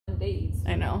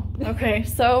I know. Okay,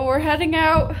 so we're heading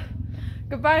out.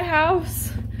 Goodbye,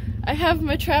 house. I have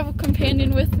my travel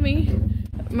companion with me.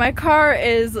 My car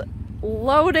is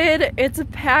loaded. It's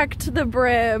packed to the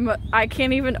brim. I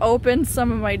can't even open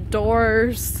some of my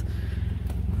doors.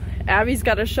 Abby's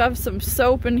got to shove some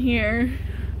soap in here.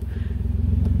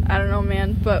 I don't know,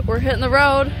 man, but we're hitting the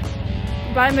road.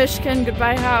 Goodbye, Michigan.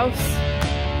 Goodbye, house.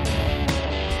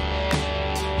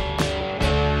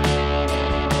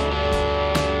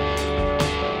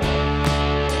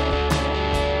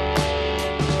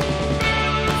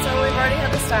 So we've already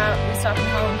had to stop. We stopped in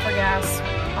Holland for gas.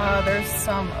 There's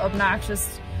some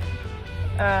obnoxious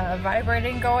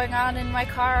vibrating going on in my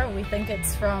car. We think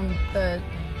it's from the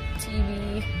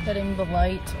TV hitting the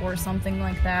light or something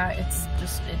like that. It's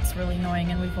really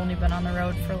annoying, and we've only been on the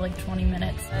road for like 20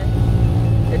 minutes.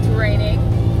 It's raining,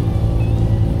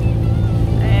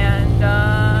 and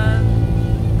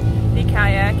the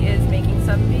kayak is making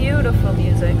some beautiful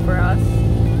music for us.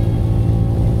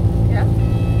 Yeah?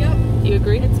 Yep. You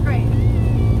agree? It's great.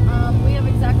 We have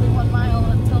exactly 1 mile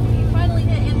until we finally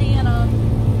hit Indiana.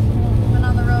 We've been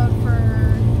on the road for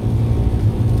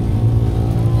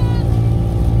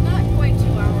not quite 2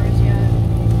 hours yet.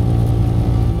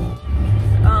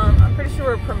 I'm pretty sure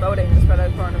we're promoting this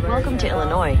product coronavirus. Welcome to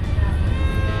Illinois.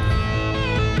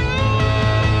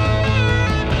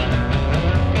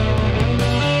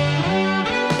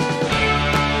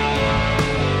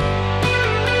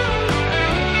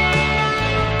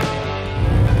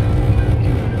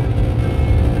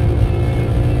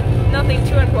 Nothing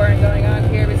too important going on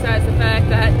here besides the fact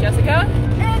that, Jessica?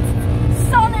 It's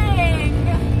sunning!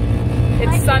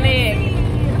 It's sunning.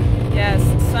 Yes,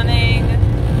 it's sunning.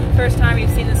 First time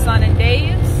we've seen the sun in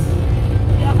days.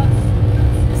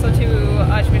 Yes. So to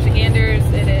us Michiganders,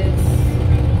 it is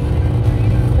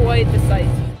quite the sight.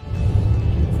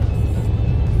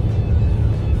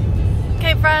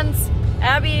 Okay, friends,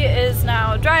 Abby is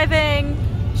now driving.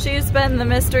 She's been the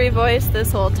mystery voice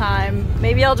this whole time.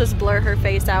 Maybe I'll just blur her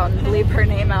face out and bleep her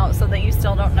name out so that you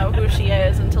still don't know who she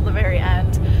is until the very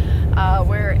end.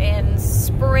 We're in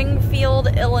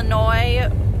Springfield, Illinois.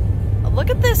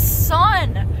 Look at this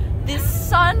sun! This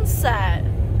sunset!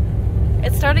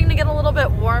 It's starting to get a little bit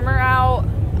warmer out.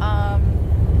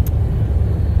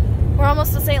 We're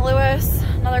almost to St. Louis.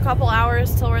 Another couple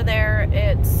hours till we're there.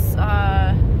 It's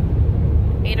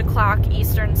 8 o'clock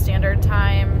Eastern Standard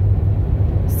Time.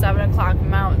 7 o'clock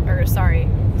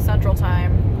Central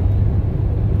Time.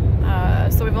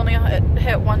 So we've only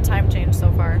hit 1 time change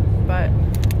so far, but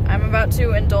I'm about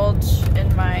to indulge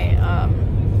in my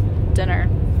dinner.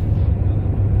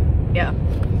 Yeah,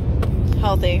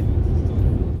 healthy.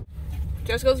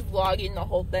 Jessica's vlogging the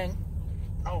whole thing.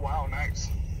 Oh wow, nice.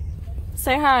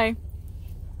 Say hi.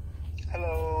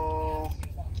 Hello.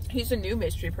 He's a new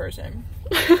mystery person.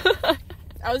 I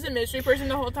was a mystery person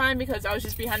the whole time because I was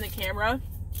just behind the camera.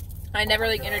 I never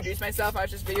like introduced myself. I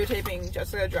was just videotaping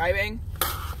Jessica driving.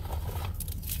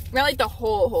 Not like the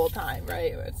whole time,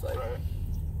 right? It's like, Right.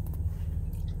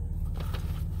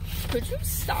 Could you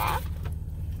stop?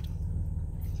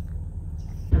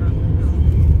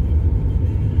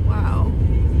 Wow.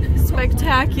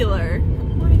 Spectacular.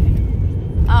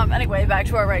 Anyway, back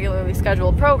to our regularly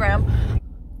scheduled program.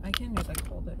 I can just like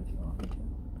hold it if you want me to.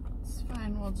 It's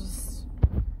fine, we'll just...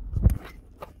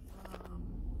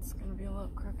 it's gonna be a little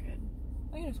crooked.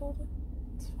 I can just hold it.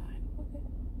 It's fine. Okay.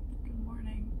 Good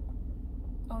morning.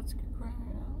 Oh, it's crying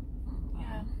out.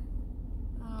 Yeah.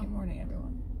 Good morning,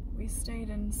 everyone. We stayed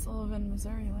in Sullivan,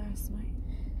 Missouri last night.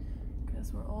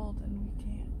 Because we're old and we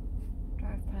can't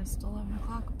drive past 11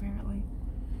 o'clock apparently.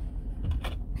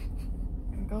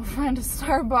 And go find a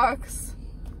Starbucks.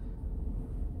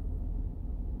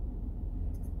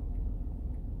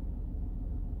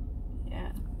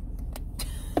 Yeah.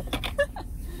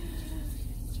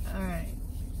 Alright.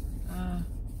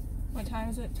 What time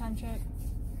is it? Time check?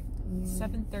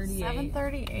 7:38.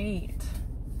 7:38.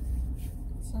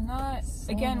 So not,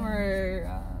 again, we're,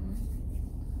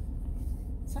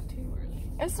 it's not too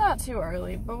early. It's not too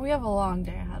early, but we have a long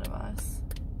day ahead of us.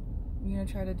 You gonna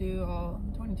try to do all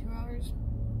 22 hours?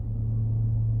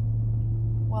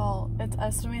 Well, it's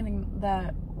estimating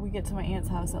that we get to my aunt's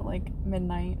house at like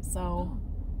midnight, so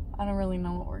I don't really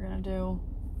know what we're gonna do.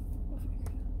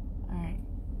 Alright.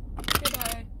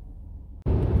 Goodbye.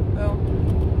 Oh.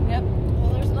 Yep.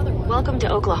 Well, there's another one. Welcome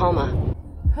to Oklahoma.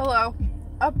 Hello.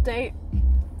 Update.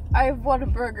 I have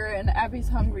Whataburger and Abby's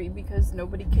hungry because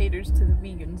nobody caters to the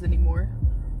vegans anymore.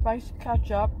 Bye,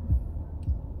 catch up.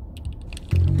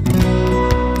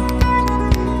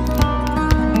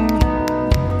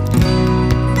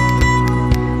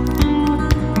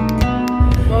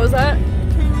 What was that?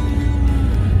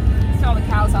 Saw the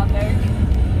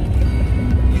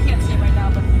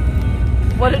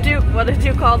What did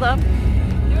you call them?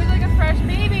 It was like a fresh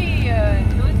baby. It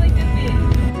was like this big.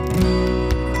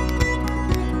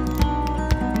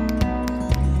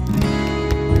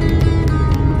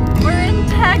 We're in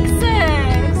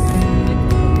Texas.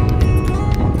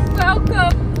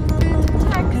 Welcome,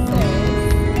 Texas.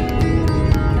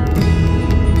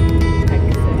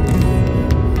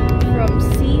 From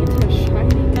sea to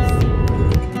shining sea.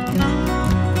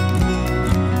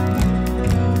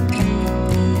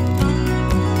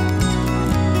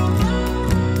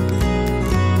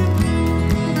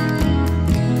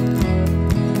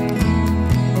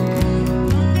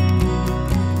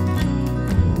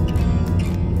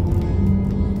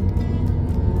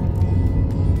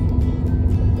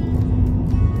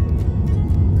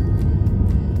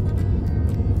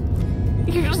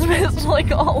 You just missed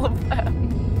like all of them.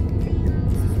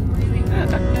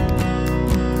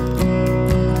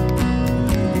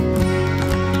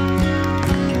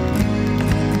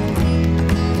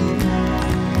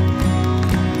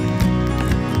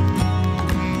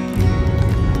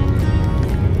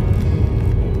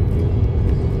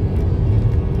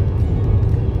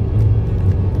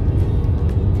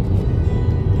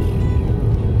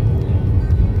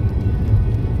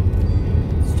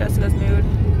 It's Jessica's mood.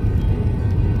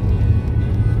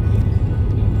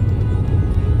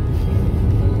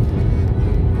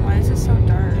 Why is it so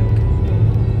dark?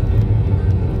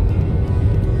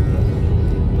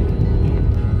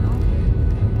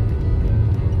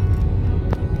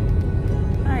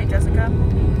 Alright, Jessica.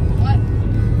 What?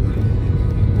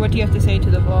 What do you have to say to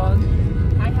the vlog?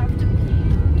 I have to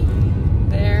pee.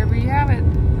 There we have it.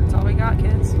 That's all we got,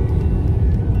 kids.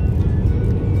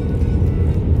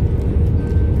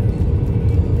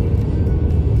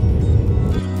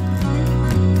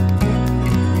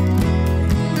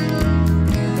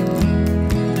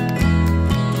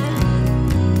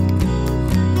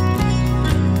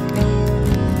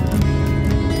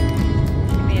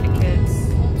 We made it,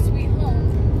 kids. Home sweet home.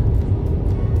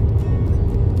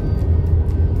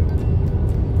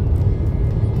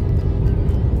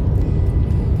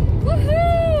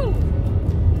 Woohoo!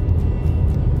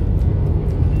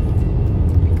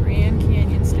 Grand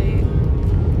Canyon State.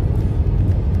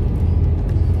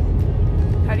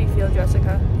 How do you feel,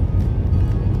 Jessica?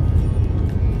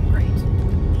 Great.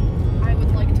 I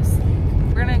would like to sleep.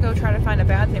 We're gonna go try to find a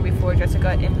bathroom before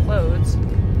Jessica implodes.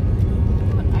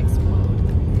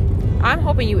 Explode. I'm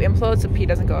hoping you implode so pee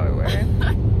doesn't go everywhere.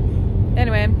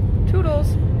 Anyway,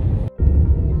 toodles.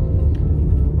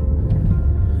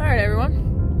 Alright, everyone.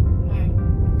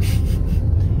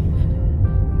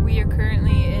 We are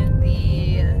currently in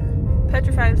the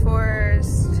petrified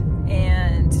forest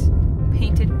and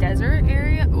painted desert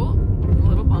area. Oh, a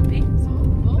little bumpy,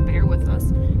 so bear with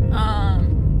us.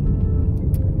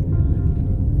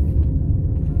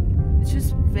 It's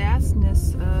just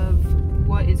vastness of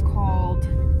what is called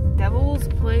Devil's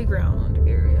Playground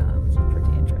area, which is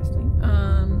pretty interesting.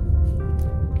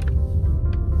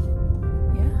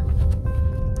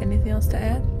 Yeah. Anything else to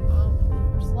add?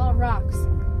 There's a lot of rocks.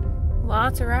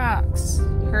 Lots of rocks.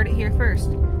 Heard it here first.